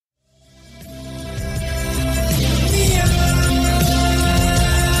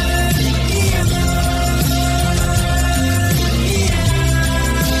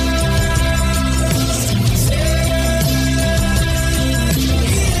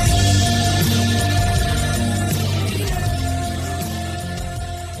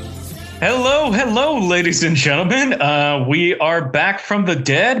Hello, ladies and gentlemen. We are back from the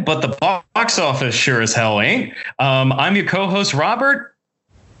dead, but the box office sure as hell ain't. I'm your co-host, Robert.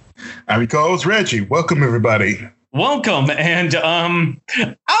 I'm your co-host, Reggie. Welcome, everybody. Welcome. And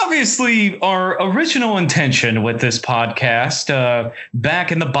obviously, our original intention with this podcast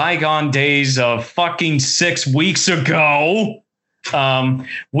back in the bygone days of fucking 6 weeks ago,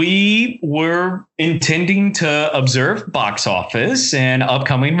 we were intending to observe box office and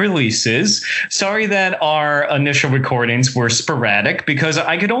upcoming releases. Sorry that our initial recordings were sporadic, because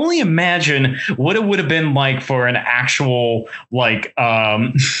I could only imagine what it would have been like for an actual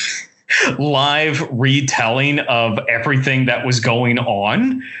live retelling of everything that was going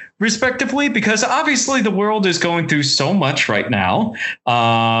on, respectively, because obviously the world is going through so much right now.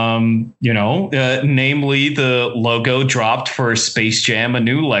 Namely, the logo dropped for Space Jam: A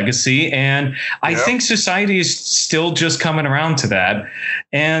New Legacy, and I think society is still just coming around to that.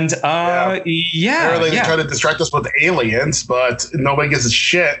 And apparently they try to distract us with aliens, but nobody gives a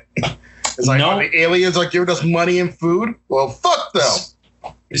shit. It's like, the aliens are giving us money and food. Well, fuck them.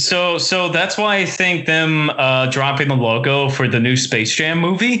 So that's why I think them dropping the logo for the new Space Jam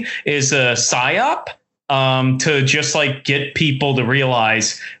movie is a psyop to just like get people to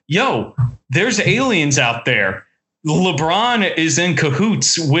realize, yo, there's aliens out there. LeBron is in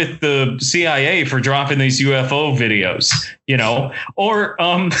cahoots with the CIA for dropping these UFO videos,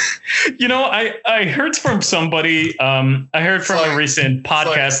 I heard from somebody. I heard from a recent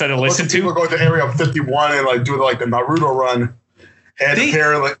podcast that I listened to. People go to Area 51 and do the Naruto run. And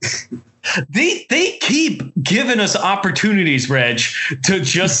apparently they keep giving us opportunities, Reg, to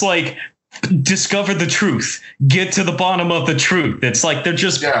just discover the truth, get to the bottom of the truth. It's like they're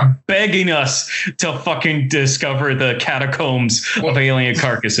just begging us to fucking discover the catacombs of alien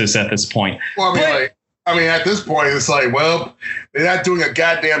carcasses at this point. Well, at this point, it's like, well, they're not doing a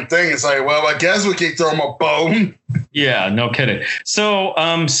goddamn thing. It's like, well, I guess we can throw them a bone. Yeah, no kidding. So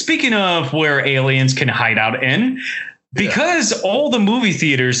speaking of where aliens can hide out in, because all the movie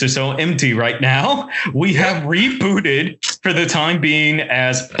theaters are so empty right now, we have rebooted for the time being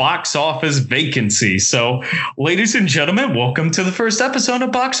as Box Office Vacancy. So, ladies and gentlemen, welcome to the first episode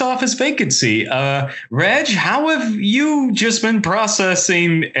of Box Office Vacancy. Reg, how have you just been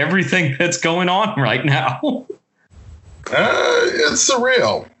processing everything that's going on right now? It's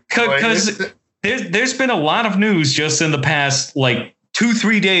surreal. Because there's been a lot of news just in the past,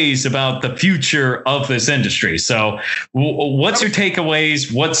 2-3 days about the future of this industry. So what's your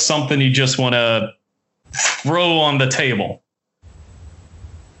takeaways? What's something you just want to throw on the table?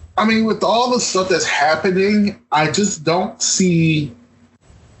 I mean, with all the stuff that's happening, I just don't see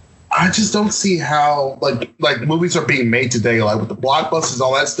how movies are being made today, with the blockbusters,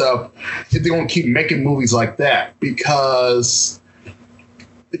 all that stuff, if they're going to keep making movies like that. Because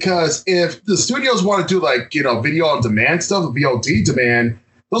if the studios want to do video on demand stuff, VOD demand,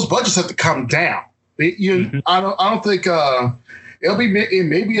 those budgets have to come down. I don't think it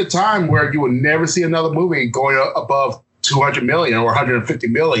may be a time where you will never see another movie going above 200 million or 150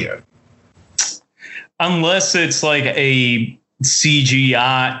 million, unless it's like a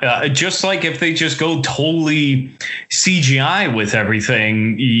CGI. Just like if they just go totally CGI with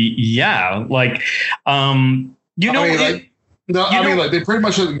everything, they pretty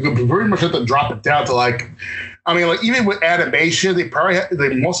much have to drop it down to even with animation, they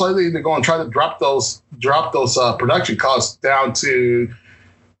most likely they're going to try to drop those production costs down to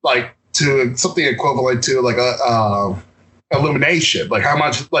something equivalent to Illumination, how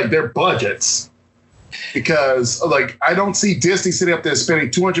much their budgets. Because I don't see Disney sitting up there spending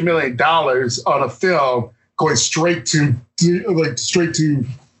 $200 million on a film going straight to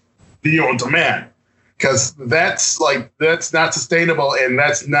video on demand. Because that's not sustainable, and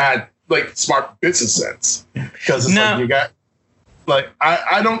that's not smart business sense. Because it's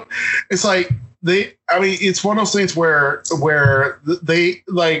one of those things where they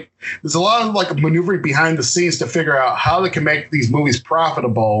there's a lot of maneuvering behind the scenes to figure out how they can make these movies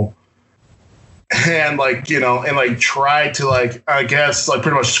profitable, and try to I guess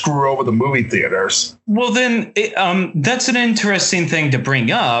pretty much screw over the movie theaters. Well, then that's an interesting thing to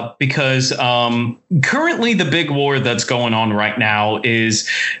bring up, because currently the big war that's going on right now is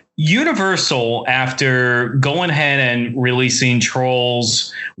Universal, after going ahead and releasing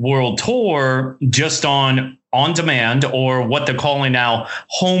Trolls World Tour just on demand, or what they're calling now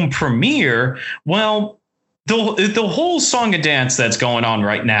home premiere. Well, the whole song and dance that's going on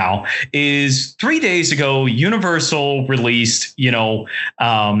right now is 3 days ago, Universal released, an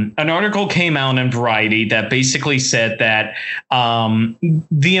article came out in Variety that basically said that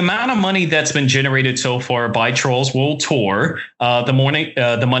the amount of money that's been generated so far by Trolls World Tour, the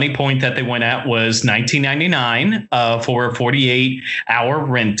money point that they went at was $19.99 for a 48-hour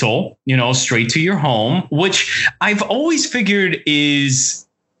rental, straight to your home, which I've always figured is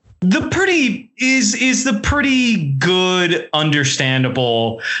the pretty good,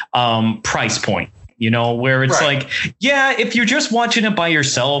 understandable price point, where it's right. like, yeah, if you're just watching it by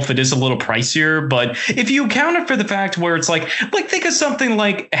yourself, it is a little pricier. But if you account it for the fact where it's like think of something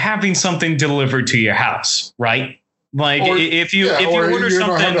like having something delivered to your house, right? Like if you order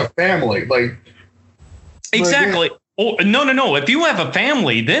something, have a family, like exactly. Oh, no. If you have a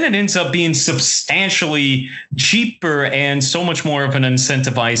family, then it ends up being substantially cheaper and so much more of an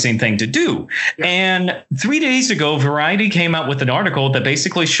incentivizing thing to do. Yeah. And 3 days ago, Variety came out with an article that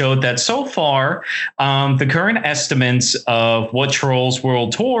basically showed that so far, the current estimates of what Trolls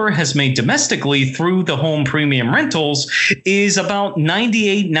World Tour has made domestically through the home premium rentals is about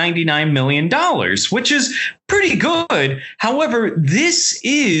 $99 million, which is pretty good. However, this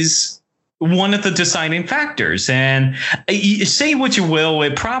is one of the deciding factors. And say what you will,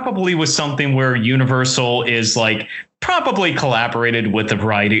 it probably was something where Universal is probably collaborated with the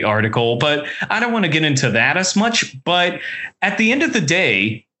Variety article, but I don't want to get into that as much. But at the end of the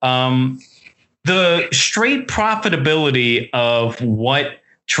day, the straight profitability of what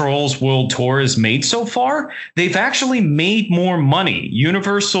Trolls World Tour has made so far, they've actually made more money.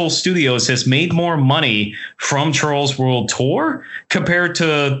 Universal Studios has made more money from Trolls World Tour compared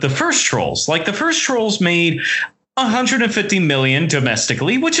to the first Trolls. Like the first Trolls made $150 million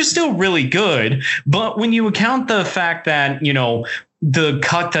domestically, which is still really good. But when you account the fact that, the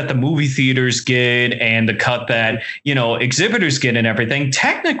cut that the movie theaters get and the cut that, exhibitors get and everything,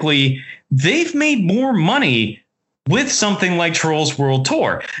 technically they've made more money with something like Trolls World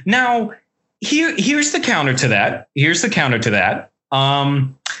Tour. Now, here's the counter to that.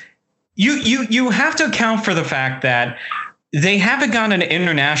 You have to account for the fact that they haven't gotten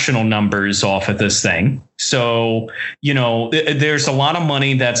international numbers off of this thing. So, there's a lot of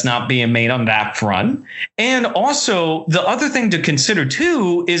money that's not being made on that front. And also the other thing to consider,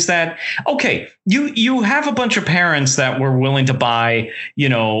 too, is that, OK, you have a bunch of parents that were willing to buy,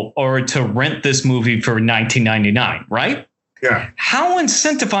 or to rent this movie for $19.99. Right. Yeah. How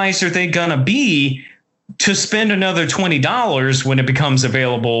incentivized are they going to be to spend another $20 when it becomes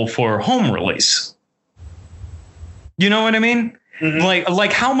available for home release? You know what I mean? Mm-hmm.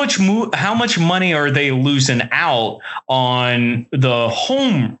 Like how much money are they losing out on the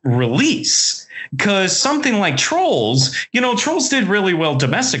home release? Because something like Trolls, Trolls did really well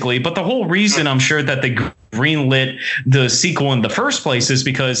domestically, but the whole reason I'm sure that they greenlit the sequel in the first place is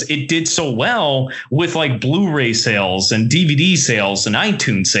because it did so well with Blu-ray sales and DVD sales and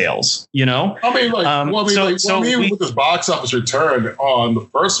iTunes sales, I mean, with this box office return on the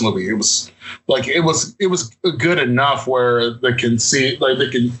first movie, it was good enough where they can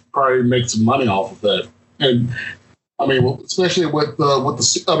probably make some money off of it. And I mean, especially with DreamWorks,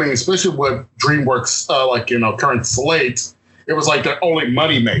 current slate, it was their only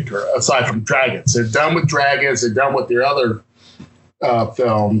moneymaker aside from Dragons. They're done with Dragons. They're done with their other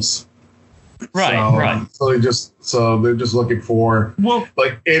films. Right. So they're just looking for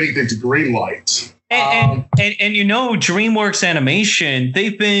anything to greenlight. And DreamWorks Animation,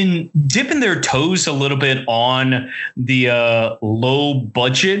 they've been dipping their toes a little bit on the low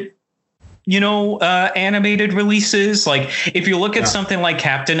budget, animated releases. Like if you look at something like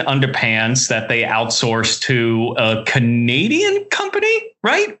Captain Underpants that they outsourced to a Canadian company,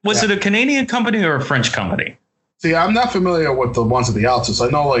 right? Was it a Canadian company or a French company? See, I'm not familiar with the ones at the outsource. I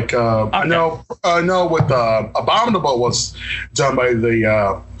know, I know what Abominable was done by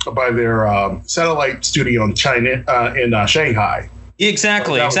their satellite studio in China, in Shanghai.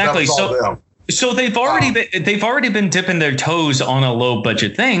 Exactly. So they've already been dipping their toes on a low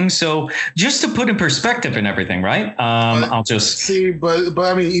budget thing. So just to put in perspective and everything, right? I'll just see, but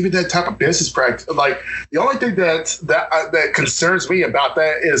I mean, even that type of business practice, the only thing that concerns me about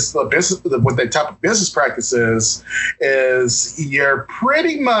that is the business. What that type of business practice is you're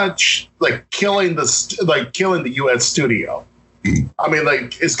pretty much killing the U.S. studio. I mean,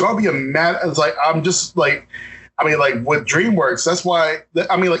 it's gonna be a mad. It's with DreamWorks, that's why.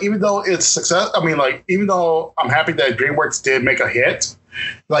 Even though it's success, even though I'm happy that DreamWorks did make a hit,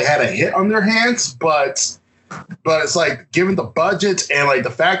 had a hit on their hands, but it's given the budget and the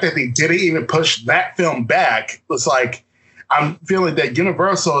fact that they didn't even push that film back, it's I'm feeling that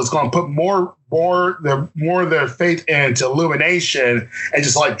Universal is going to put more of their faith into Illumination and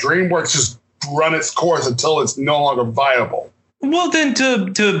just let DreamWorks just run its course until it's no longer viable. Well, then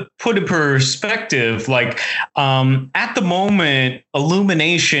to put in perspective, like at the moment,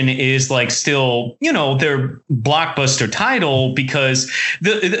 Illumination is like still, their blockbuster title, because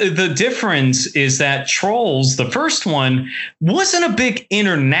the difference is that Trolls, the first one, wasn't a big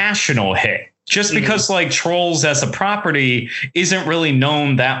international hit. Just because like Trolls as a property isn't really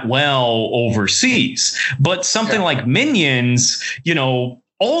known that well overseas. But something like Minions,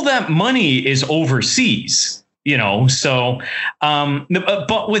 all that money is overseas. So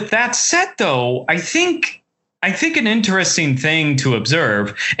but with that said, though, I think an interesting thing to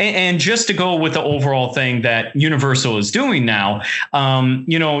observe, and just to go with the overall thing that Universal is doing now,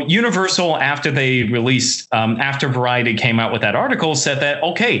 Universal, after they released, after Variety came out with that article, said that,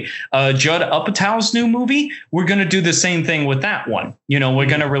 okay, Judd Apatow's new movie, we're going to do the same thing with that one. We're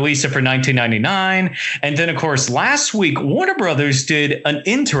going to release it for $19.99. And then, of course, last week, Warner Brothers did an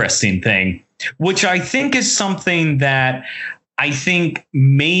interesting thing, which I think is something that I think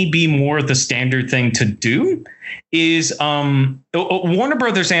may be more the standard thing to do, is Warner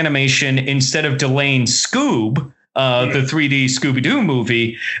Brothers Animation, instead of delaying Scoob, the 3D Scooby-Doo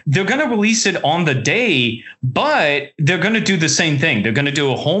movie, they're going to release it on the day, but they're going to do the same thing. They're going to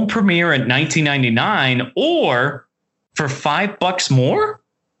do a home premiere at $19.99, or for $5 more,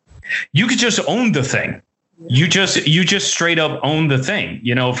 you could just own the thing. You just straight up own the thing,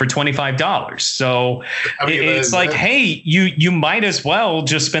 for $25. So it's like, hey, you might as well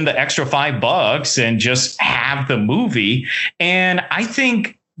just spend the extra $5 and just have the movie. And I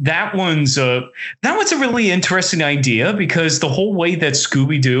think that one's a really interesting idea, because the whole way that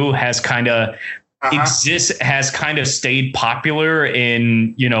Scooby-Doo has kind of has kind of stayed popular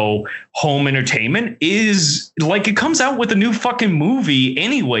in, home entertainment is like, it comes out with a new fucking movie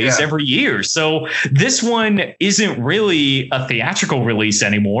anyways every year. So this one isn't really a theatrical release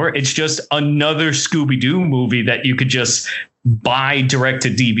anymore. It's just another Scooby-Doo movie that you could just buy direct to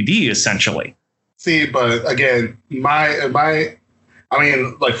DVD, essentially. See, but again, from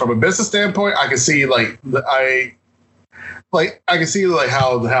a business standpoint, I can see I can see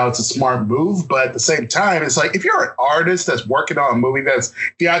how it's a smart move, but at the same time, it's like, if you're an artist that's working on a movie that's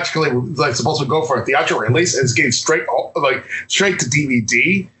theatrically supposed to go for a theatrical release and it's getting straight to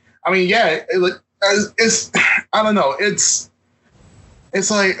DVD. I mean, it's I don't know. It's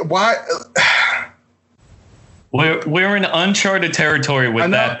like, why? We're in uncharted territory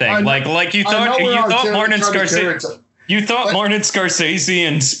with that thing. Like you thought Martin Scorsese. You thought Martin Scorsese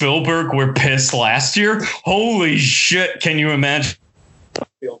and Spielberg were pissed last year? Holy shit, can you imagine?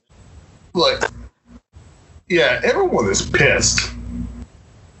 Look, everyone is pissed.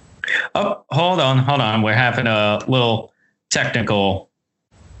 Oh, hold on. We're having a little technical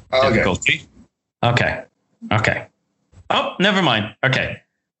difficulty. Okay. Oh, never mind. Okay.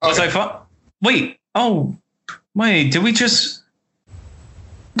 Wait. Oh, wait, did we just...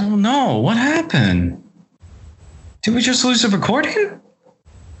 Oh, no, what happened? Did we just lose the recording?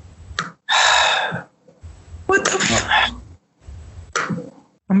 What the fuck?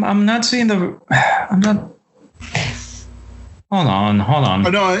 I'm not seeing the... I'm not... Hold on.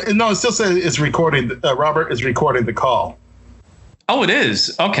 No, it still says it's recording. Robert is recording the call. Oh, it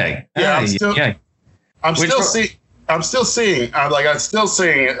is? Okay. Yeah, I'm still seeing like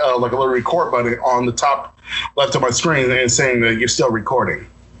a little record button on the top left of my screen and saying that you're still recording.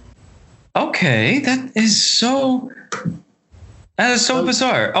 Okay, that is so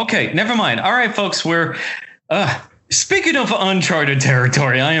bizarre. Okay, never mind. All right, folks, we're speaking of uncharted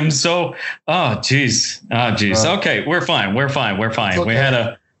territory. I am so geez. Okay, we're fine. Okay. We had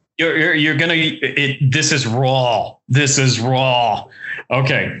a you're gonna this is raw.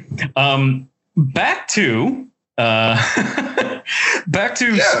 Okay. Back to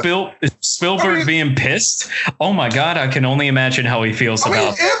Spielberg being pissed. Oh my God, I can only imagine how he feels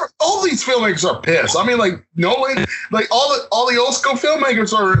about all these filmmakers are pissed. I mean, like Nolan, like all the old school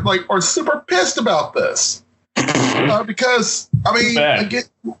filmmakers are super pissed about this. Because I mean,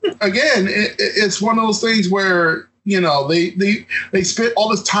 again, it's one of those things where they spent all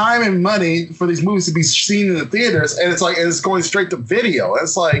this time and money for these movies to be seen in the theaters, and it's going straight to video.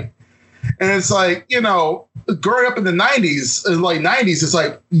 It's like, growing up in the 90s, it's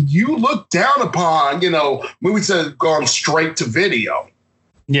like you look down upon, movies that have gone straight to video.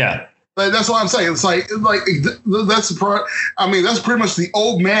 Yeah. That's what I'm saying. It's like that's pretty much the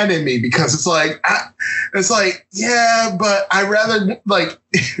old man in me, because it's like, but I rather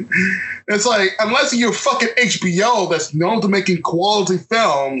it's like, unless you're fucking HBO that's known to making quality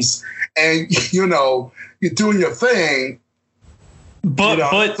films and, you're doing your thing, But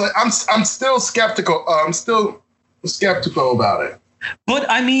like, I'm still skeptical. I'm still skeptical about it. But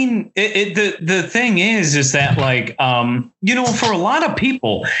I mean, the thing is that like, for a lot of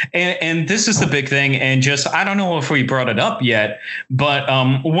people, and this is the big thing, and just I don't know if we brought it up yet, but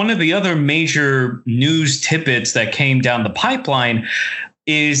one of the other major news tidbits that came down the pipeline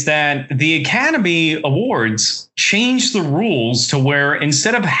is that the Academy Awards changed the rules to where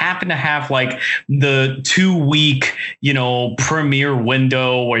instead of having to have like the 2-week, premiere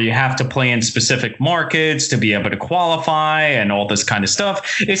window where you have to play in specific markets to be able to qualify and all this kind of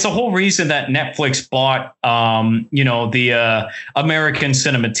stuff, it's the whole reason that Netflix bought, the American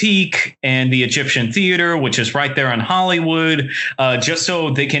Cinematique and the Egyptian Theater, which is right there in Hollywood, just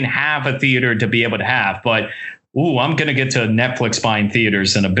so they can have a theater to be able to have. But I'm going to get to Netflix buying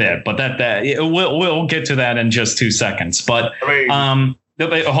theaters in a bit, but we'll get to that in just 2 seconds. But the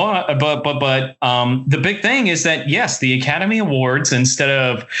big thing is that, yes, the Academy Awards, instead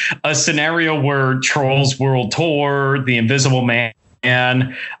of a scenario where Trolls World Tour, The Invisible Man,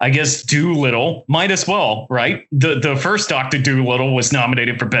 and I guess Dolittle might as well, right? The first Dr. Dolittle was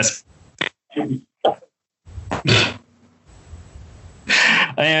nominated for Best.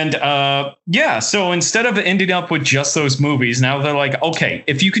 And so instead of ending up with just those movies, now they're like, okay,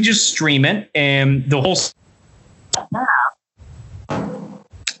 if you can just stream it, and the whole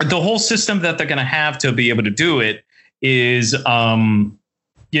system that they're going to have to be able to do it is, they're going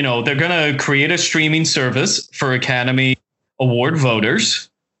to create a streaming service for Academy Award voters.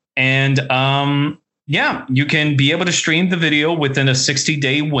 And you can be able to stream the video within a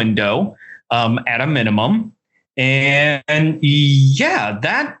 60-day window at a minimum. And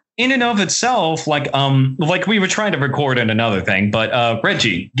that in and of itself, like we were trying to record in another thing, but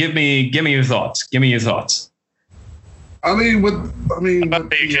Reggie, give me your thoughts. Give me your thoughts. With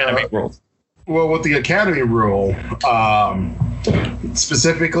the Academy rule. Well, with the Academy rule,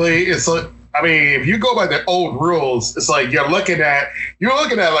 specifically, it's like, if you go by the old rules, it's like you're looking at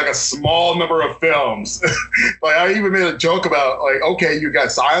like a small number of films. Like I even made a joke about like, okay, you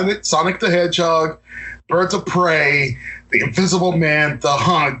got Sonic the Hedgehog, Birds of Prey, The Invisible Man, The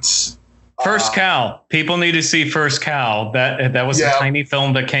Hunt. First Cow. People need to see First Cow. That was a tiny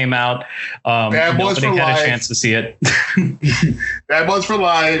film that came out. Nobody had a chance to see it. Bad Boys for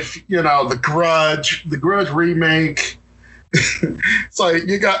Life. The Grudge remake. It's like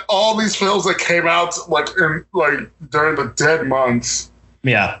you got all these films that came out during the dead months.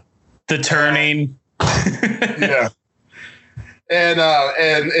 Yeah, The Turning. Yeah. And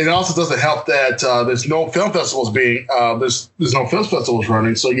it also doesn't help that there's no film festivals there's no film festivals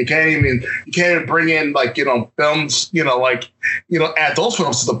running, so you can't even bring in films add those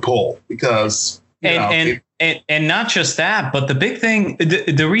films to the pool because and not just that, but the big thing,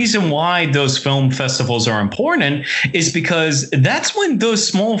 the reason why those film festivals are important is because that's when those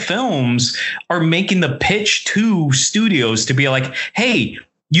small films are making the pitch to studios to be like, hey,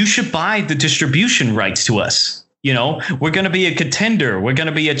 you should buy the distribution rights to us. We're going to be a contender. We're going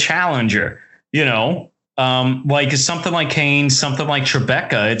to be a challenger, like something like Kane, something like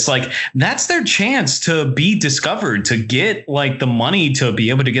Tribeca. It's like that's their chance to be discovered, to get like the money to be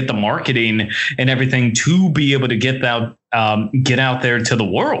able to get the marketing and everything to be able to get out there to the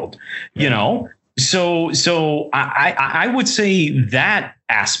world, So I would say that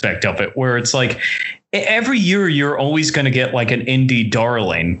aspect of it where it's like every year you're always going to get like an indie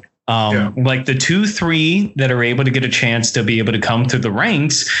darling. Like the 2-3 that are able to get a chance to be able to come through the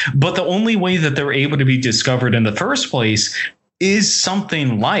ranks. But the only way that they're able to be discovered in the first place is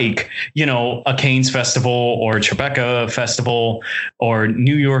something like, a Cannes Festival or Tribeca Festival or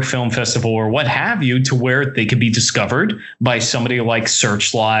New York Film Festival or what have you, to where they could be discovered by somebody like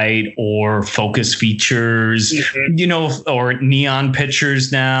Searchlight or Focus Features, or Neon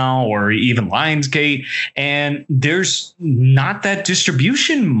Pictures now, or even Lionsgate. And there's not that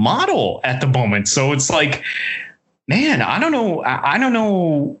distribution model at the moment. So it's like, man, I don't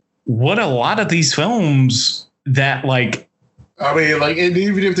know what a lot of these films that like,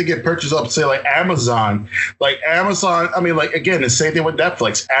 even if they get purchased up, say like Amazon, again, the same thing with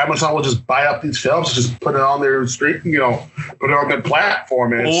Netflix. Amazon will just buy up these films and just put it on their street, put it on their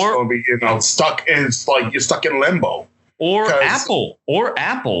platform, and it's going to be, stuck. And it's like you're stuck in limbo. Or Apple.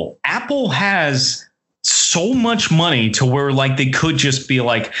 Apple has so much money to where like they could just be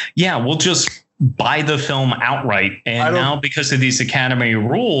like, yeah, we'll just buy the film outright. And now because of these Academy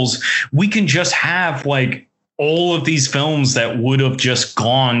rules, we can just have like all of these films that would have just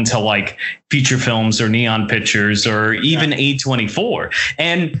gone to like feature films or Neon Pictures or even A24.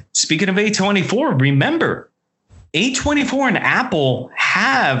 And speaking of A24, remember, A24 and Apple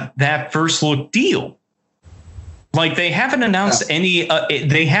have that first look deal. Like they haven't announced any.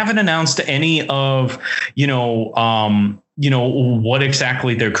 They haven't announced any of what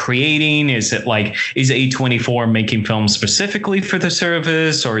exactly they're creating. Is it like is A24 making films specifically for the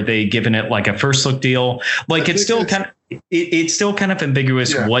service, or are they giving it like a first look deal? Like it's still kind of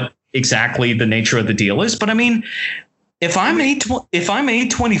ambiguous what exactly the nature of the deal is. But I mean, if I'm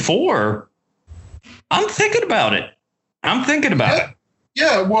A24, I'm thinking about it. It.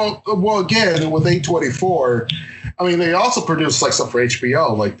 Yeah, well, again, with A24, I mean, they also produced like stuff for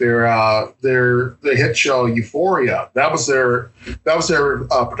HBO, like their hit show Euphoria. That was their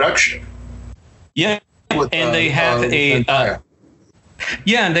production. Yeah, and they have and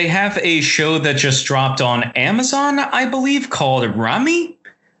they have a show that just dropped on Amazon, I believe, called Rami.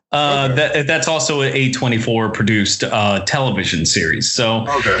 That's also an A24 produced television series. So,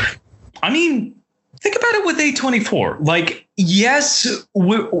 I mean, think about it with A24. Like, yes,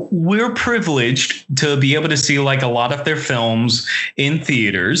 we're privileged to be able to see like a lot of their films in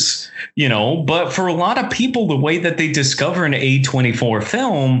theaters, but for a lot of people, the way that they discover an A24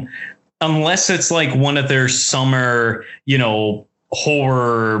 film, unless it's like one of their summer,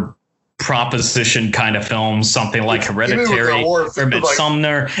 horror proposition kind of films, something like Hereditary or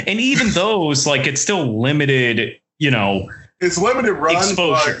Midsommar, and even those, like, it's still limited, it's limited run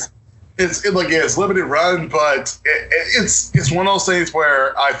exposure. It's limited run, but it's one of those things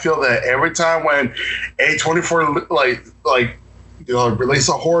where I feel that every time when A24 release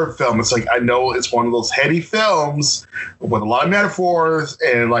a horror film, it's like I know it's one of those heady films with a lot of metaphors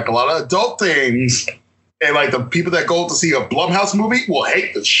and like a lot of adult things, and like the people that go to see a Blumhouse movie will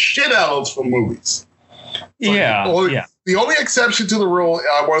hate the shit out of those movies. The only exception to the rule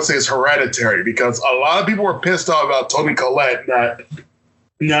I want to say is Hereditary, because a lot of people were pissed off about Toni Collette not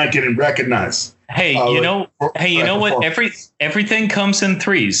getting recognized. Hey, you know what? Everything comes in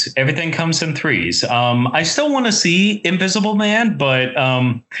threes. Everything comes in threes. I still want to see Invisible Man, but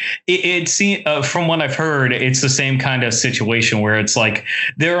it seems from what I've heard, it's the same kind of situation where it's like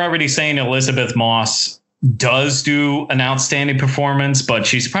they're already saying Elizabeth Moss does do an outstanding performance, but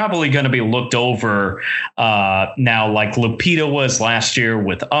she's probably going to be looked over now, like Lupita was last year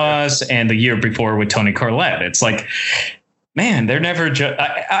with Us and the year before with Toni Collette. It's like, man, they're never.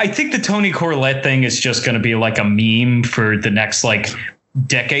 I think the Toni Collette thing is just going to be like a meme for the next like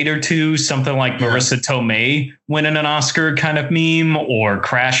decade or two. Something like Marissa Tomei winning an Oscar kind of meme, or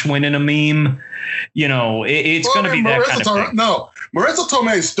Crash winning a meme. It's going to be that kind of thing. No, Marissa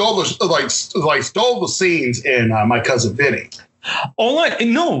Tomei stole the scenes in My Cousin Vinny.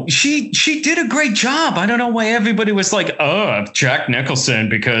 No, she did a great job. I don't know why everybody was like, Jack Nicholson,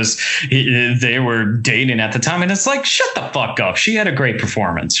 because they were dating at the time. And it's like, shut the fuck up. She had a great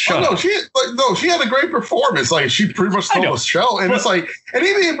performance. She had a great performance. Like, she pretty much stole the show. And it's like, and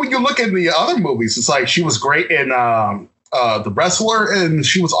even when you look at the other movies, it's like she was great in The Wrestler, and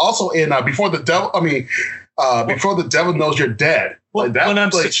she was also in Before the Devil Knows You're Dead. Like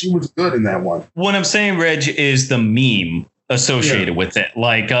that, she was good in that one. What I'm saying, Reg, is the meme associated with it.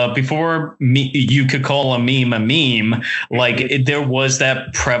 Like before you could call a meme, like there was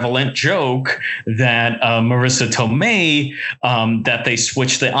that prevalent joke that Marissa Tomei, that they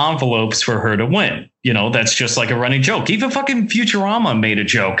switched the envelopes for her to win. That's just like a running joke. Even fucking Futurama made a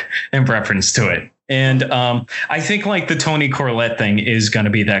joke in reference to it. And I think like the Toni Collette thing is going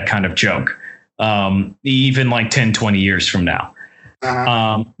to be that kind of joke, even like 10, 20 years from now.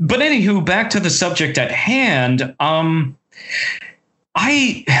 But anywho, back to the subject at hand. I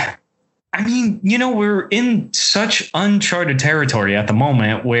mean, we're in such uncharted territory at the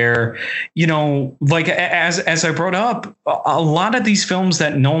moment where, like as I brought up, a lot of these films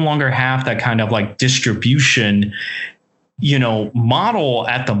that no longer have that kind of like distribution, model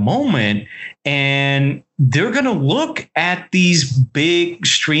at the moment, and they're going to look at these big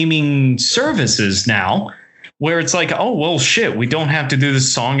streaming services now, where it's like, oh, well, shit, we don't have to do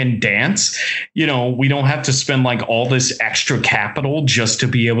this song and dance. We don't have to spend like all this extra capital just to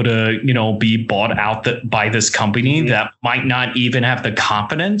be able to, be bought out by this company that might not even have the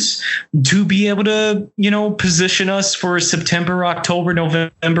competence to be able to, position us for a September, October,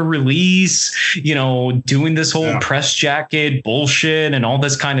 November release, doing this whole press jacket bullshit and all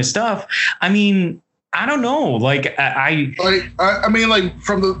this kind of stuff. I mean, I don't know. Like just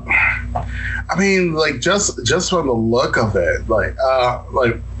from the look of it,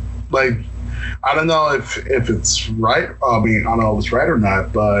 I don't know if it's right. I mean, I don't know if it's right or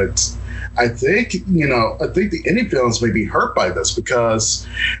not, but I think the indie films may be hurt by this, because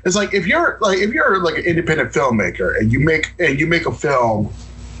it's like if you're like an independent filmmaker and you make a film.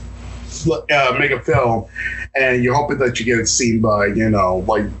 And you're hoping that you get it seen by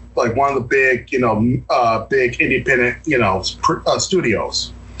one of the big, big independent,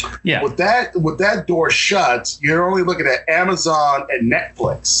 studios. Yeah. With that door shut, you're only looking at Amazon and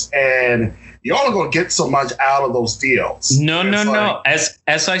Netflix, and you're only going to get so much out of those deals. No. As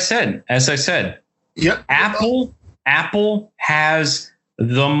I said, yep. Apple has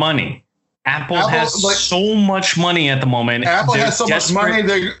the money. Apple has so much money at the moment. Apple has so much money.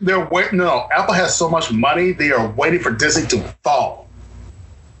 They're waiting. No, Apple has so much money. They are waiting for Disney to fall.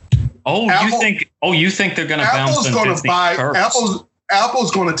 Oh, you think they're going to bounce on Disney first?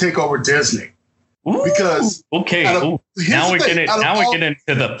 Apple's going to take over Disney. Ooh, because okay. Now we get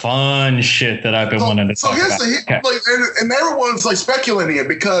into the fun shit that I've been wanting to talk about. And everyone's speculating it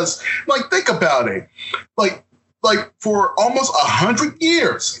because think about it, for almost 100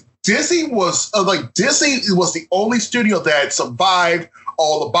 years, Disney was the only studio that survived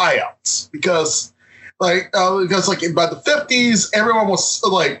all the buyouts because by the 50s, everyone was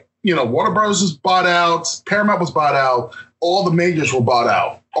Warner Bros. Was bought out, Paramount was bought out, all the majors were bought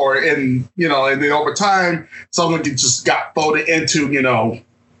out. And then over time, someone just got voted into now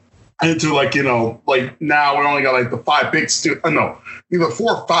we only got the 5 big either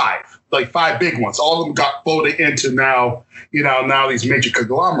 4 or 5, 5 big ones. All of them got voted into now these major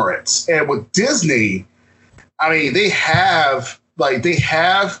conglomerates. And with Disney, I mean, they have their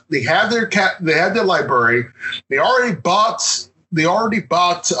library. They already bought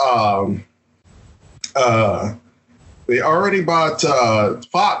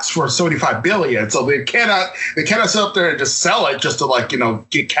Fox for $75 billion, so they cannot sit up there and just sell it just to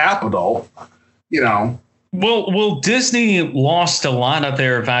get capital, Well, Disney lost a lot of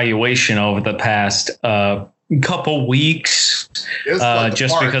their valuation over the past couple weeks,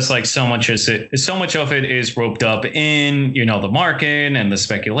 just because so much of it is roped up in the market and the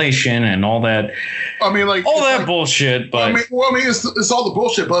speculation and all that. I mean, all that bullshit. But it's all the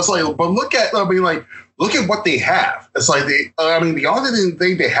bullshit. But look at what they have. It's the only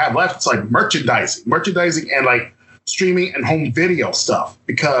thing they have left is merchandising and streaming and home video stuff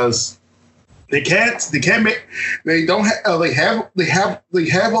because they have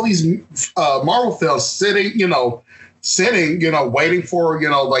all these Marvel films sitting waiting for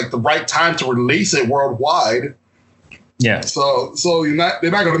the right time to release it worldwide. Yeah. So they're not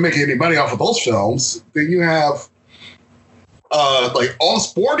going to make any money off of those films. Then you have all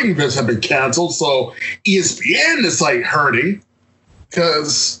sporting events have been canceled, so ESPN is hurting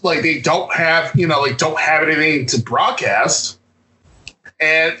because they don't have anything to broadcast.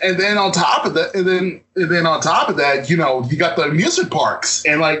 And then on top of that, you got the amusement parks,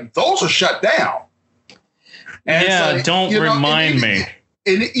 and those are shut down. And don't remind me.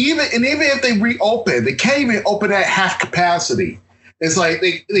 And even if they reopen, they can't even open at half capacity. It's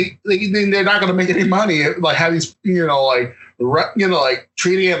they're not going to make any money. Have these treating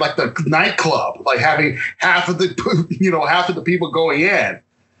it like the nightclub, having half of the people going in,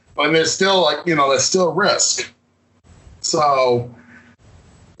 but there's still there's still risk. So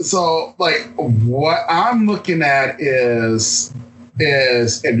what I'm looking at is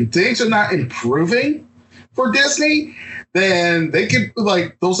if things are not improving for Disney, then they could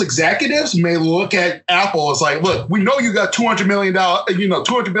those executives may look at Apple as look, we know you got $200 million,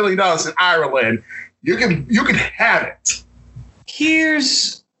 $200 billion in Ireland. You can have it.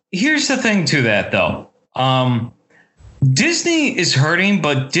 Here's the thing to that though. Disney is hurting,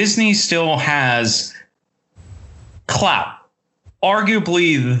 but Disney still has clout.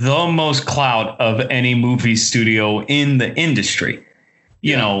 Arguably the most clout of any movie studio in the industry.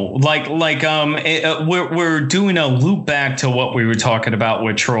 We're doing a loop back to what we were talking about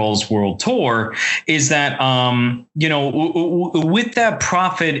with Trolls World Tour is that, with that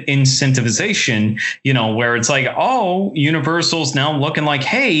profit incentivization, where it's Universal's now looking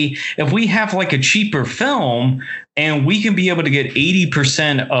hey, if we have a cheaper film and we can be able to get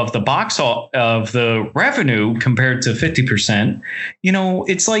 80% of the box of the revenue compared to 50%,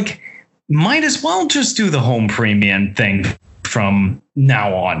 it's might as well just do the home premium thing from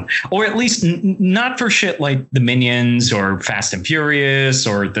now on, or at least not for shit like the Minions or Fast and Furious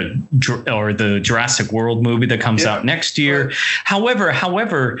or the Jurassic World movie that comes out next year. Right.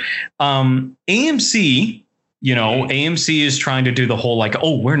 However, AMC, AMC is trying to do the whole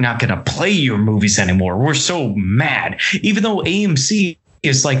we're not going to play your movies anymore. We're so mad, even though AMC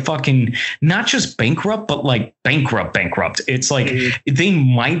is fucking not just bankrupt, but bankrupt. It's they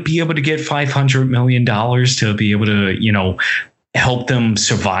might be able to get $500 million to be able to, help them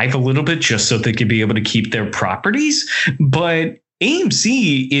survive a little bit just so they could be able to keep their properties. But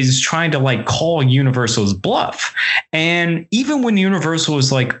AMC is trying to like call Universal's bluff. And even when Universal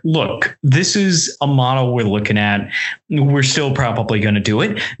is like, look, this is a model we're looking at, we're still probably going to do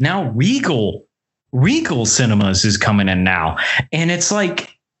it. Now Regal Cinemas is coming in now. And it's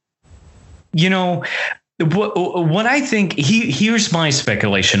like, you know, what I think, here's my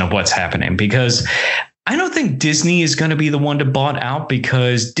speculation of what's happening, because I don't think Disney is going to be the one to bought out,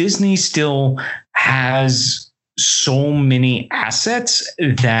 because Disney still has so many assets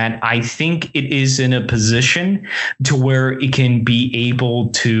that I think it is in a position to where it can be able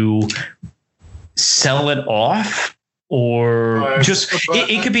to sell it off, or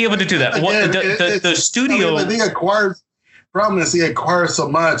it could be able to do that. Again, the studio, I think acquires. Problem is, they acquire so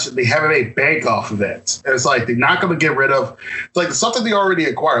much, they haven't made bank off of it. And it's like they're not going to get rid of. It's like something they already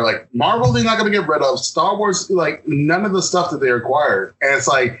acquired. Like Marvel, they're not going to get rid of. Star Wars, like none of the stuff that they acquired. And it's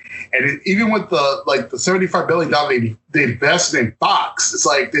like, even with the $75 billion they invested in Fox, it's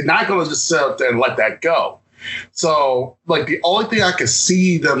like they're not going to just sit up there and let that go. So, like, the only thing I could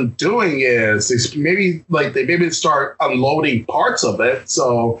see them doing is maybe start unloading parts of it.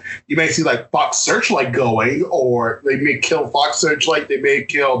 So you may see like Fox Searchlight going, or they may kill Fox Searchlight, they may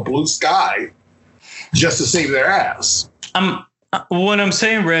kill Blue Sky just to save their ass. What I'm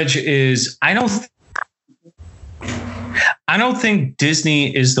saying, Reg, is I don't think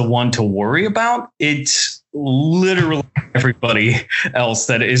Disney is the one to worry about. It's literally everybody else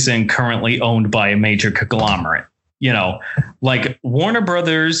that isn't currently owned by a major conglomerate. You know, like Warner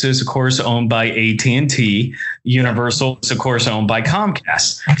Brothers is, of course, owned by AT&T. Universal is, of course, owned by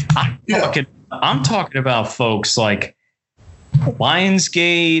Comcast. I'm talking about folks like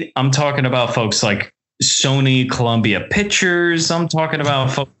Lionsgate. I'm talking about folks like Sony, Columbia Pictures. I'm talking about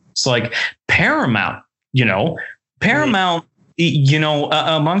folks like Paramount. You know, Paramount, you know,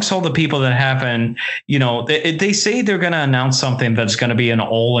 amongst all the people that happen, you know, they say they're going to announce something that's going to be an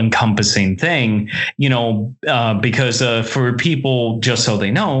all encompassing thing, you know, because for people, just so they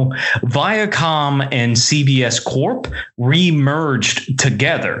know, Viacom and CBS Corp re-merged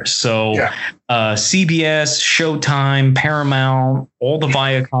together. So CBS, Showtime, Paramount, all the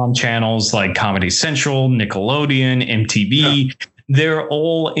Viacom channels like Comedy Central, Nickelodeon, MTV. They're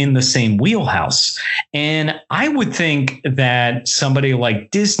all in the same wheelhouse. And I would think that somebody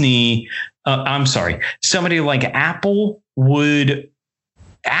like Disney, somebody like Apple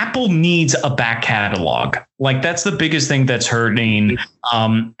needs a back catalog. Like that's the biggest thing that's hurting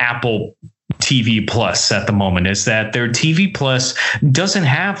Apple TV Plus at the moment, is that their TV Plus doesn't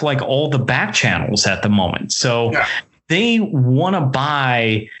have like all the back channels at the moment. So they want to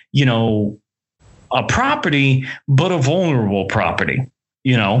buy, you know, a property, but a vulnerable property,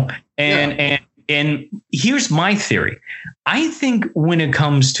 you know, and here's my theory. I think when it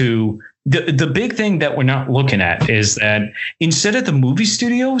comes to the big thing that we're not looking at is that instead of the movie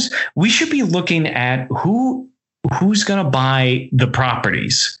studios, we should be looking at who's going to buy the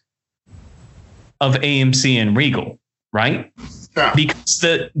properties of AMC and Regal, right? Yeah. Because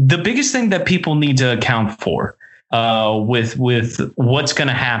the biggest thing that people need to account for with what's going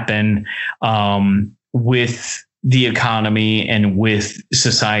to happen with the economy and with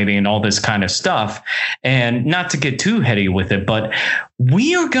society and all this kind of stuff. And not to get too heady with it, but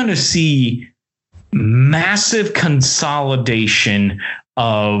we are going to see massive consolidation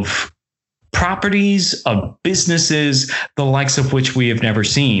of properties, of businesses, the likes of which we have never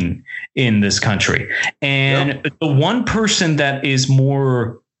seen in this country. And the one person that is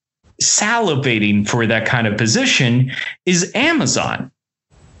more salivating for that kind of position is Amazon.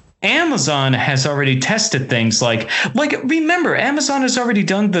 Amazon has already tested things like remember, Amazon has already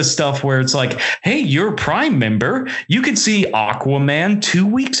done this stuff where it's like, hey, you're a Prime member, you can see Aquaman 2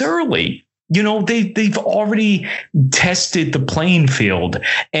 weeks early. You know, they've already tested the playing field.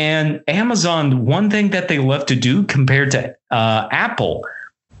 And Amazon, one thing that they love to do compared to Apple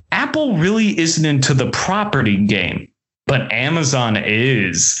really isn't into the property game. But Amazon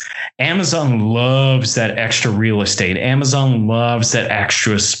is. Amazon loves that extra real estate. Amazon loves that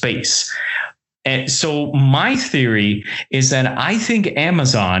extra space. And so my theory is that I think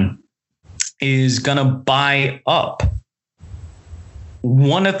Amazon is going to buy up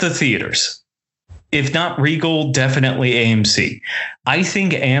one of the theaters. If not Regal, definitely AMC. I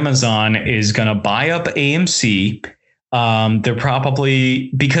think Amazon is going to buy up AMC. They're probably,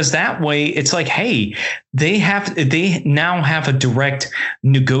 because that way it's like, hey, they now have a direct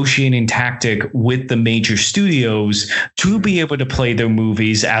negotiating tactic with the major studios to be able to play their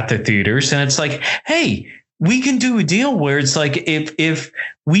movies at the theaters. And it's like, hey, we can do a deal where it's like, if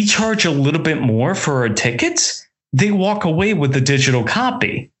we charge a little bit more for our tickets, they walk away with the digital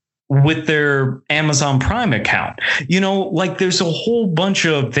copy. with their Amazon Prime account. Like there's a whole bunch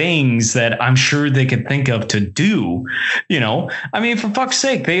of things that I'm sure they could think of to do. I mean, for fuck's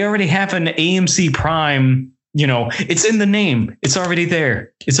sake, they already have an AMC Prime. It's in the name. It's already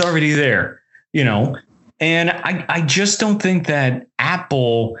there. And I just don't think that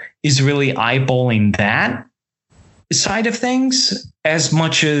Apple is really eyeballing that side of things as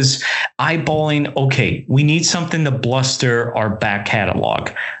much as eyeballing, okay, we need something to bluster our back catalog.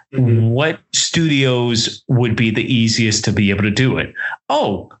 Mm-hmm. What studios would be the easiest to be able to do it?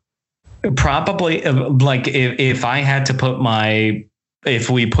 Oh, probably like if I had to if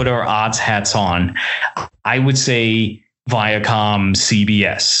we put our odds hats on, I would say Viacom,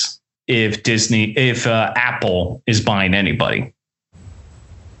 CBS, if Apple is buying anybody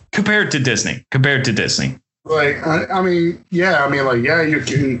compared to Disney. Like,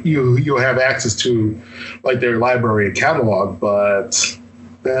 you have access to like their library and catalog, but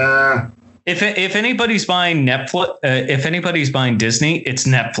if anybody's buying Netflix, if anybody's buying Disney, it's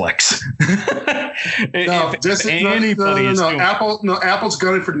Netflix. Apple's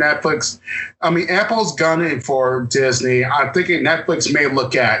gunning for Netflix. I mean, Apple's gunning for Disney. I'm thinking Netflix may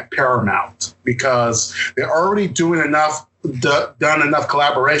look at Paramount because they're already doing done enough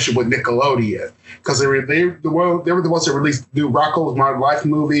collaboration with Nickelodeon, because they were the ones that released the Rocko's Modern Life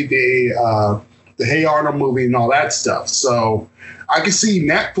movie, the Hey Arnold movie, and all that stuff. So I can see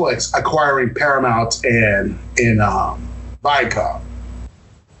Netflix acquiring Paramount and Viacom.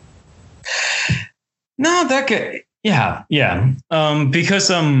 No, that could, yeah. Because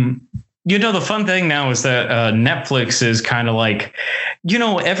the fun thing now is that Netflix is kind of like,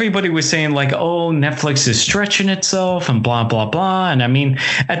 everybody was saying like, oh, Netflix is stretching itself and blah, blah, blah. And I mean,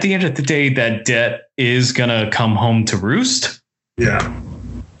 at the end of the day, that debt is going to come home to roost. Yeah.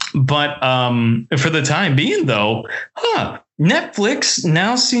 But for the time being, though, Netflix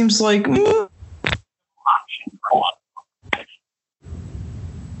now seems like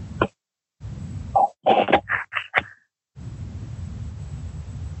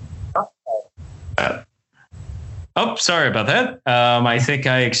oh, sorry about that. I think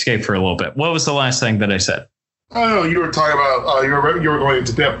I escaped for a little bit. What was the last thing that I said? Oh, no, you were talking about you were going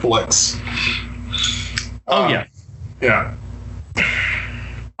into Netflix. Yeah.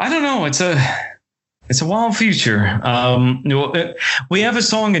 I don't know. It's a wild future. We have a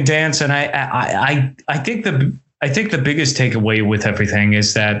song and dance, and I think the biggest takeaway with everything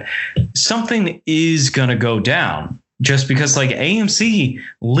is that something is gonna go down. Just because, like, AMC,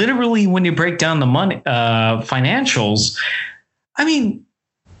 literally, when you break down the money financials, I mean,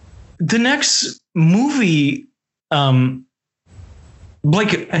 the next movie,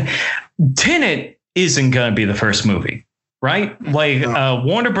 Tenet isn't going to be the first movie, right? Like,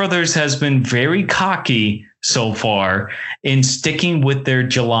 Warner Brothers has been very cocky so far in sticking with their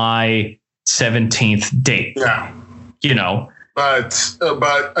July 17th date. Yeah. But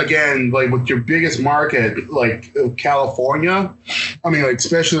again, like with your biggest market, like California, I mean, like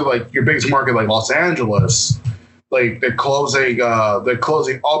especially like your biggest market, like Los Angeles, like they're closing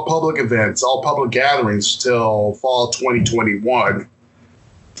all public events, all public gatherings till fall 2021.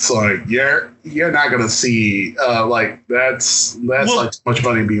 So like you're not gonna see that's like so much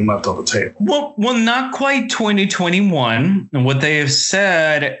money being left on the table. Well, not quite 2021. And what they have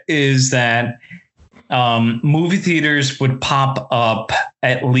said is that movie theaters would pop up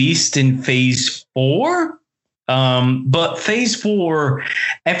at least in phase 4. But phase 4,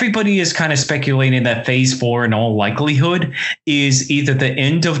 everybody is kind of speculating that phase 4 in all likelihood is either the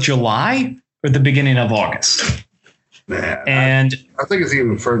end of July or the beginning of August. Man, and I think it's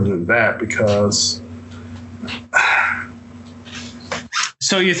even further than that because.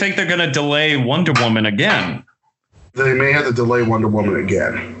 So you think they're going to delay Wonder Woman again? They may have to delay Wonder Woman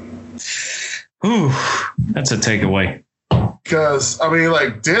again. Ooh, that's a takeaway. Because I mean,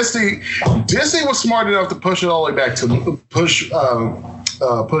 like Disney was smart enough to push it all the way back to push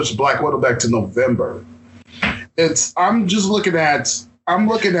Black Widow back to November. I'm looking at.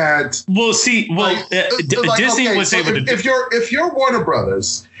 Well, see, Disney was able to. If you're Warner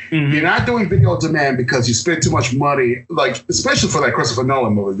Brothers, mm-hmm. You're not doing video on demand because you spent too much money. Like especially for that Christopher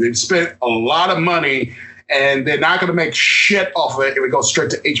Nolan movie, they've spent a lot of money, and they're not going to make shit off of it if it goes straight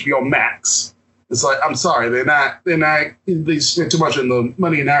to HBO Max. It's like, I'm sorry, they spend too much on the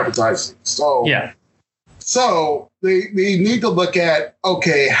money in advertising. So yeah. So they need to look at,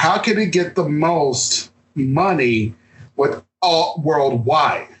 okay, how can they get the most money with all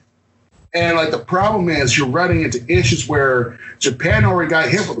worldwide? And like the problem is you're running into issues where Japan already got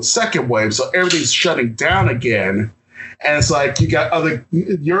hit with the second wave, so everything's shutting down again. And it's like you got other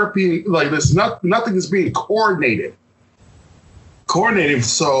European, like there's nothing is being coordinated coordinating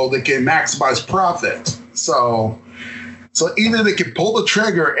so they can maximize profit. So either they can pull the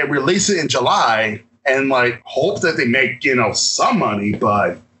trigger and release it in July and like hope that they make, some money,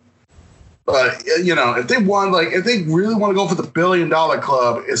 but if they really want to go for the $1 billion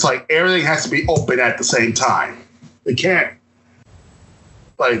club, it's like everything has to be open at the same time. They can't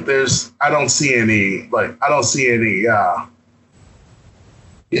I don't see any.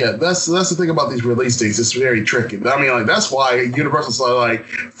 Yeah, that's the thing about these release dates. It's very tricky. I mean, that's why Universal's like,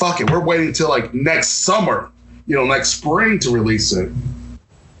 fuck it, we're waiting until like next summer, next spring to release it.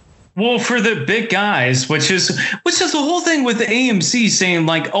 Well, for the big guys, which is the whole thing with the AMC saying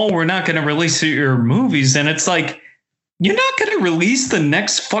like, oh, we're not going to release your movies, and it's like, you're not going to release the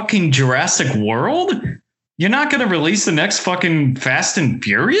next fucking Jurassic World? You're not going to release the next fucking Fast and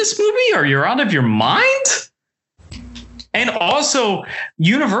Furious movie? Or you're out of your mind? And also,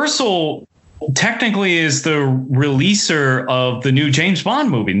 Universal technically is the releaser of the new James Bond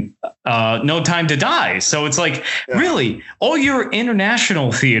movie, No Time to Die. So it's like, really, all your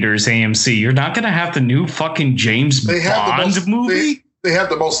international theaters, AMC, you're not going to have the new fucking James Bond movie? They have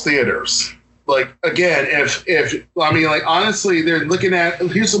the most theaters. Like, again, honestly, they're looking at,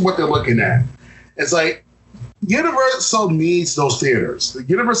 here's what they're looking at. It's like, Universal needs those theaters.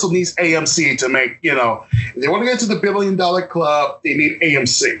 Universal needs AMC to make, if they want to get to the $1 billion club, they need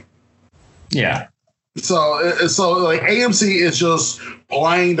AMC. Yeah. So like AMC is just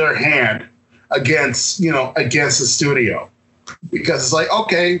playing their hand against the studio, because it's like,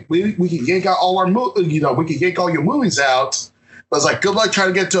 okay, we can yank out all our we can yank all your movies out, but it's like, good luck trying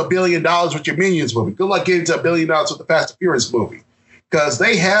to get to $1 billion with your Minions movie. Good luck getting to $1 billion with the Fast and Furious movie. Because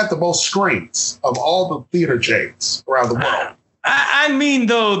they have the most screens of all the theater chains around the world. I mean,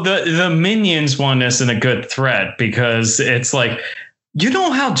 though, the Minions one isn't a good threat, because it's like, you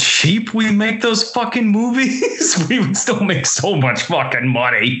know how cheap we make those fucking movies? We would still make so much fucking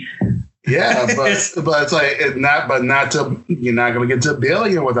money. Yeah, but it's like you're not going to get to $1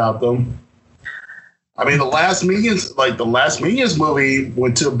 billion without them. I mean, the last Minions movie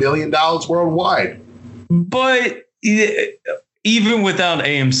went to $1 billion worldwide. But even without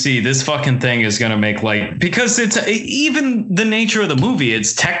AMC, this fucking thing is going to make because it's even the nature of the movie.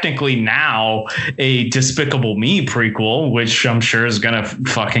 It's technically now a Despicable Me prequel, which I'm sure is going to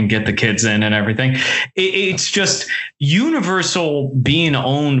fucking get the kids in and everything. It's just Universal being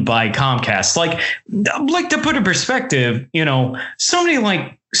owned by Comcast. Like to put in perspective, somebody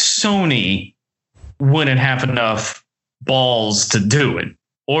like Sony wouldn't have enough balls to do it.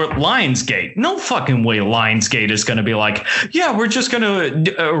 Or Lionsgate. No fucking way Lionsgate is going to be like, yeah, we're just going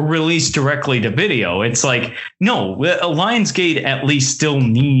to release directly to video. It's like, no, Lionsgate at least still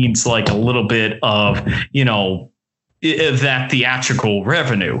needs like a little bit of, that theatrical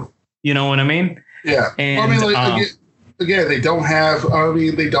revenue. You know what I mean? Yeah. And, again, they don't have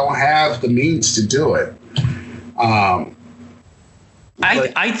the means to do it. I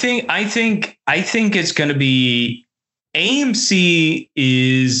think it's going to be, AMC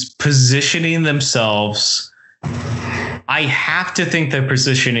is positioning themselves. I have to think they're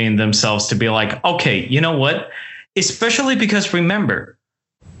positioning themselves to be like, okay, you know what? Especially because remember,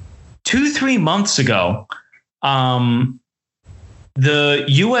 2-3 months ago, the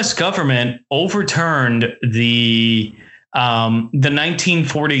U.S. government overturned the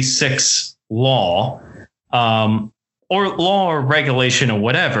 1946 law, or law or regulation or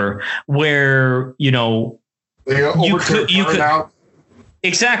whatever, where you could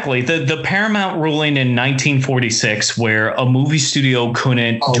exactly the Paramount ruling in 1946, where a movie studio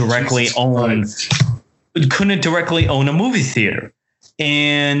couldn't directly own a movie theater,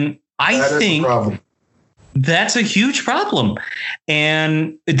 and I think that's a huge problem,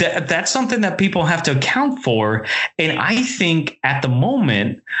 and that's something that people have to account for. And I think at the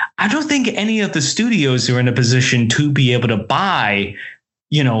moment, I don't think any of the studios are in a position to be able to buy,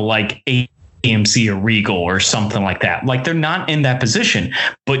 like AMC or Regal or something like that. Like, they're not in that position.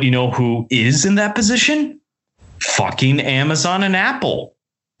 But you know who is in that position? Fucking Amazon and Apple.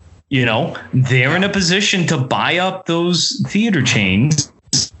 They're in a position to buy up those theater chains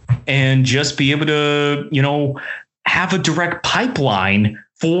and just be able to, have a direct pipeline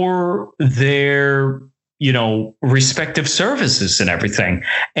for their, respective services and everything.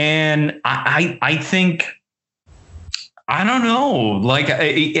 And I think, I don't know. Like,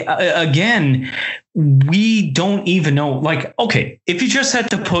 again, we don't even know. Like, okay, if you just had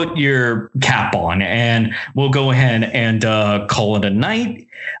to put your cap on, and we'll go ahead and call it a night.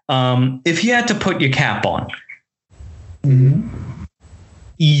 If you had to put your cap on,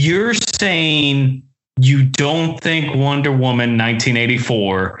 you're saying you don't think Wonder Woman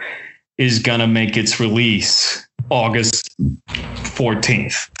 1984 is going to make its release August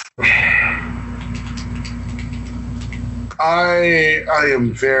 14th? I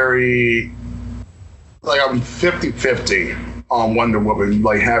am very, like, I'm 50-50 on Wonder Woman,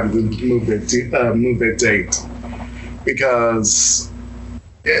 like, having to move it date. Because,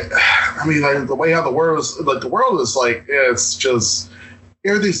 like, the way how the world is, like, the world is, like, it's just,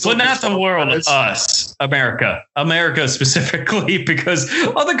 everything's... But not the world, us, America specifically, because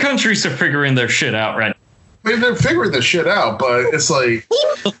other countries are figuring their shit out right now. I mean, they're figuring this shit out, but it's like...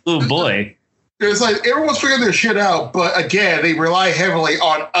 Oh, boy. It's like everyone's figuring their shit out, but again, they rely heavily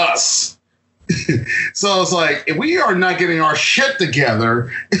on us. So it's like, if we are not getting our shit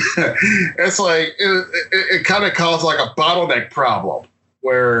together, it's like it kind of causes like a bottleneck problem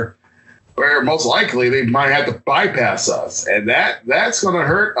where most likely they might have to bypass us, and that's going to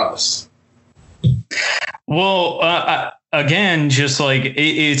hurt us. Well, again, just like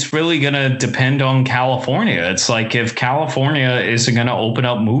it's really going to depend on California. It's like if California isn't going to open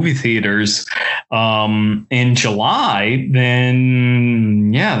up movie theaters in July,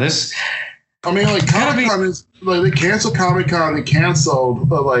 then yeah, this. I mean, like Comic-Con is like, they canceled Comic-Con. They canceled,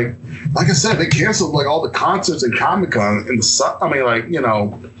 like I said, they canceled like all the concerts in Comic-Con in the. I mean, like, you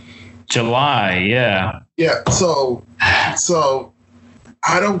know, July, yeah. So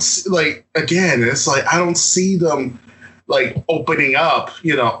I don't like, again. It's like I don't see them like opening up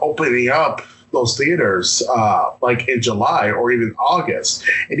those theaters like in July or even August,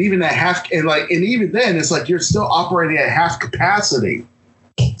 and even at half, and even then, it's like you're still operating at half capacity.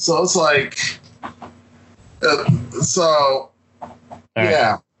 So it's like,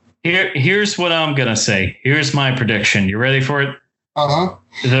 yeah. Here's what I'm gonna say. Here's my prediction. You ready for it?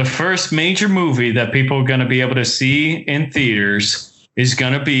 The first major movie that people are gonna be able to see in theaters is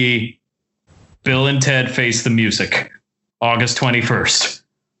gonna be Bill and Ted Face the Music, August 21st.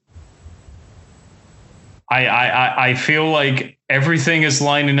 I feel like everything is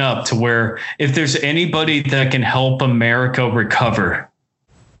lining up to where if there's anybody that can help America recover,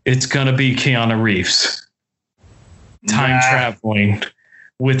 it's going to be Keanu Reeves. Time traveling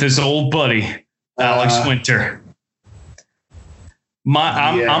with his old buddy, Alex Winter.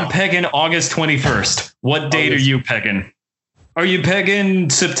 I'm pegging August 21st. What date are you pegging? Are you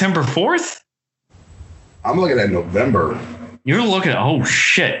pegging September 4th? I'm looking at November. You're looking at, oh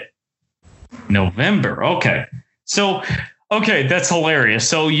shit. November. Okay. So, okay, that's hilarious.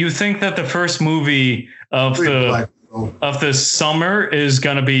 So you think that the first movie of the summer is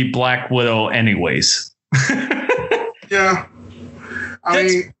going to be Black Widow anyways? Yeah. I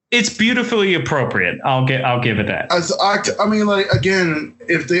mean, it's beautifully appropriate. I'll give it that. I mean, like, again,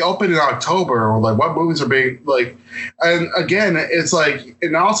 if they open in October, or like what movies are being like, and again, it's like,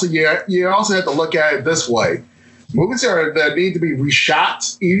 and also you also have to look at it this way: movies that need to be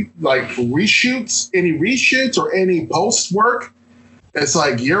reshot, like reshoots, any reshoots or any post work. It's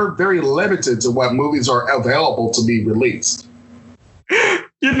like you're very limited to what movies are available to be released.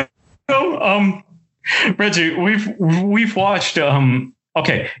 You know, Reggie, we've watched.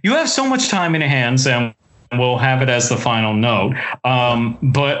 Okay, you have so much time in your hands, and we'll have it as the final note.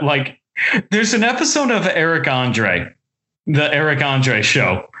 But like, there's an episode of Eric Andre, the Eric Andre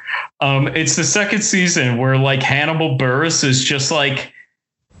Show. It's the second season where like Hannibal Buress is just like,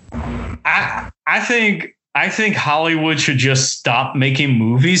 I think Hollywood should just stop making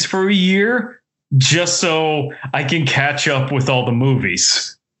movies for a year just so I can catch up with all the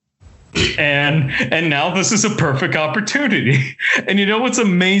movies. And now this is a perfect opportunity. And you know what's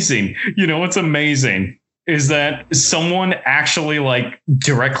amazing? Is that someone actually like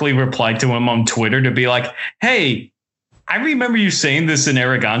directly replied to him on Twitter to be like, hey, I remember you saying this in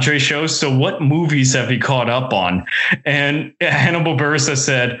Eric Andre Show. So what movies have you caught up on? And Hannibal Buress has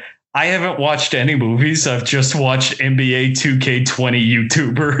said, I haven't watched any movies. I've just watched NBA 2K20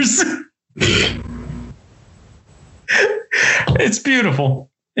 YouTubers. It's beautiful.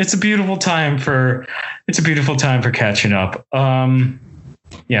 It's a beautiful time for catching up.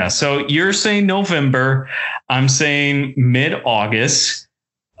 Yeah. So you're saying November. I'm saying mid-August.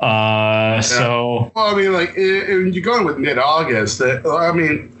 So. Well, I mean, like, if you're going with mid-August, I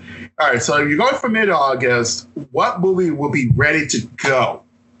mean, all right. So if you're going for mid-August, what movie will be ready to go?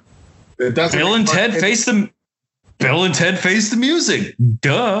 Bill and Ted Face the Music.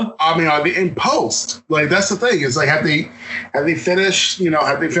 Duh. I mean, are they in post? Like, that's the thing. It's like, have they finished?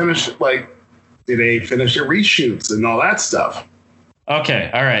 Like, did they finish their reshoots and all that stuff? Okay.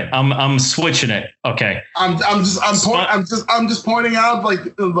 All right. I'm switching it. Okay. I'm just pointing out, like,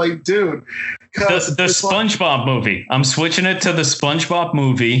 dude. The SpongeBob movie. I'm switching it to the SpongeBob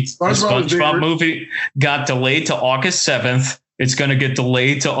movie. The SpongeBob movie got delayed to August 7th. It's going to get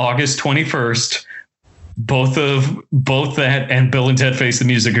delayed to August 21st. both that and Bill and Ted Face the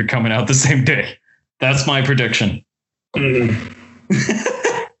Music are coming out the same day. That's my prediction. Mm.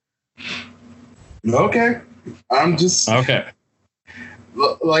 Okay. I'm just okay.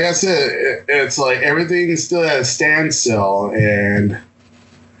 Like I said, it's like everything is still at a standstill, and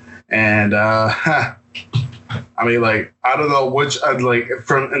I mean, like, I don't know which, like,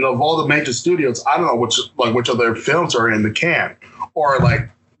 from and of all the major studios, I don't know which of their films are in the can, or like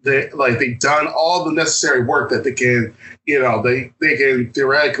they've done all the necessary work that they can, they can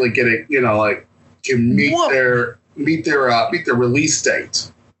theoretically get it, like can meet their release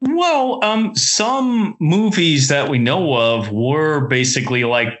date. Well, some movies that we know of were basically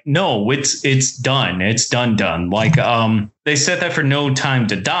like, no, it's done. It's done. Like, they said that for No Time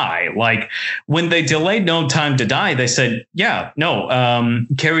to Die. Like, when they delayed No Time to Die, they said, yeah, no,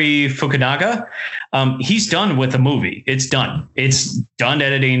 Cary Fukunaga, he's done with the movie. It's done. It's done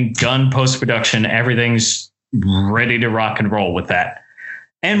editing, done post-production. Everything's ready to rock and roll with that.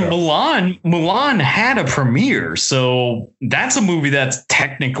 And Mulan had a premiere, so that's a movie that's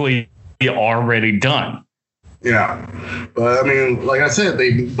technically already done. Yeah, but I mean, like I said,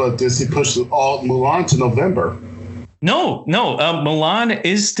 Disney pushed all Mulan to November. No, Mulan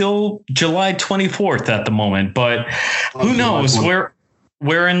is still July 24th at the moment, but who knows?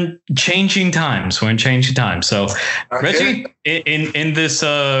 We're in changing times. So, Reggie, in this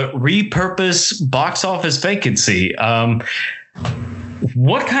repurpose box office vacancy,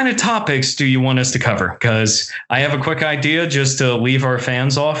 what kind of topics do you want us to cover? Because I have a quick idea just to leave our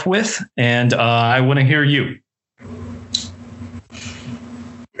fans off with, and I want to hear you.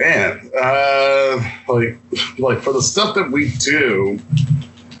 Man, like for the stuff that we do,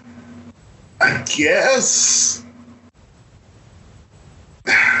 I guess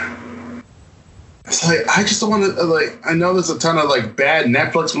it's like I just don't want to I know there's a ton of like bad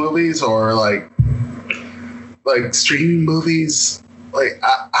Netflix movies or like streaming movies. Like,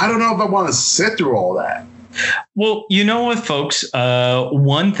 I don't know if I want to sit through all that. Well, you know what, folks?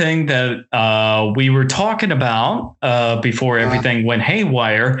 One thing that we were talking about before everything went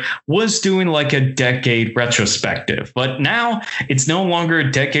haywire was doing like a decade retrospective. But now it's no longer a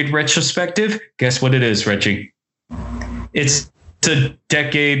decade retrospective. Guess what it is, Reggie? It's a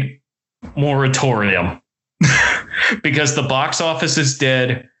decade moratorium. Because the box office is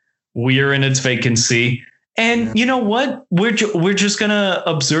dead. We are in its vacancy. And you know what? We're just going to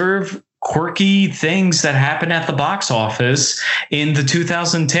observe quirky things that happen at the box office in the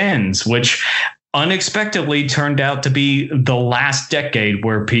 2010s, which unexpectedly turned out to be the last decade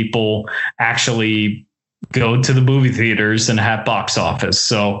where people actually go to the movie theaters and have box office.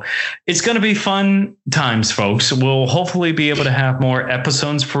 So it's going to be fun times, folks. We'll hopefully be able to have more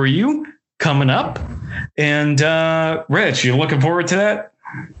episodes for you coming up. And Rich, you looking forward to that?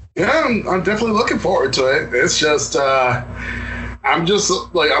 Yeah, I'm definitely looking forward to it. It's just I'm just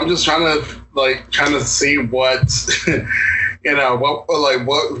trying to see what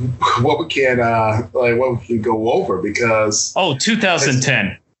what we can go over, because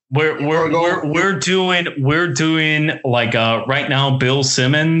 2010. We're doing like right now Bill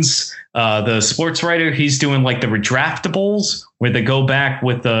Simmons, the sports writer, he's doing like the redraftables, where they go back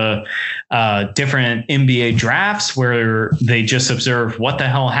with the different NBA drafts where they just observe what the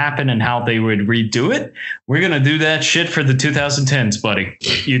hell happened and how they would redo it. We're going to do that shit for the 2010s, buddy.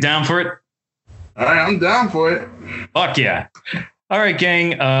 You down for it? All right, I'm down for it. Fuck yeah. All right,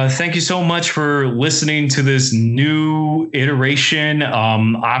 gang. Thank you so much for listening to this new iteration.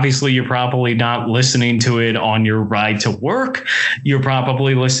 Obviously, you're probably not listening to it on your ride to work. You're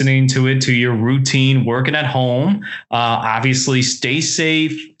probably listening to it to your routine working at home. Obviously, stay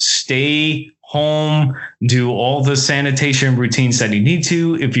safe, stay home, do all the sanitation routines that you need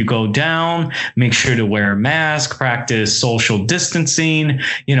to. If you go down, make sure to wear a mask, practice social distancing,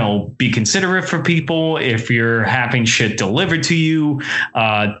 be considerate for people. If you're having shit delivered to you,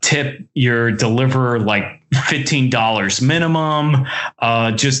 tip your deliverer like $15 minimum.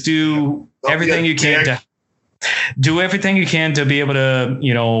 Just do everything you can to do everything you can to be able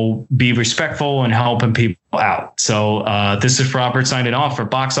to, be respectful and helping people out. So this is Robert signing off for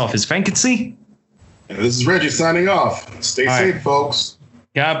Box Office Vacancy. And this is Reggie signing off. Stay safe, folks.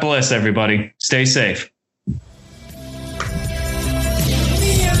 God bless everybody. Stay safe.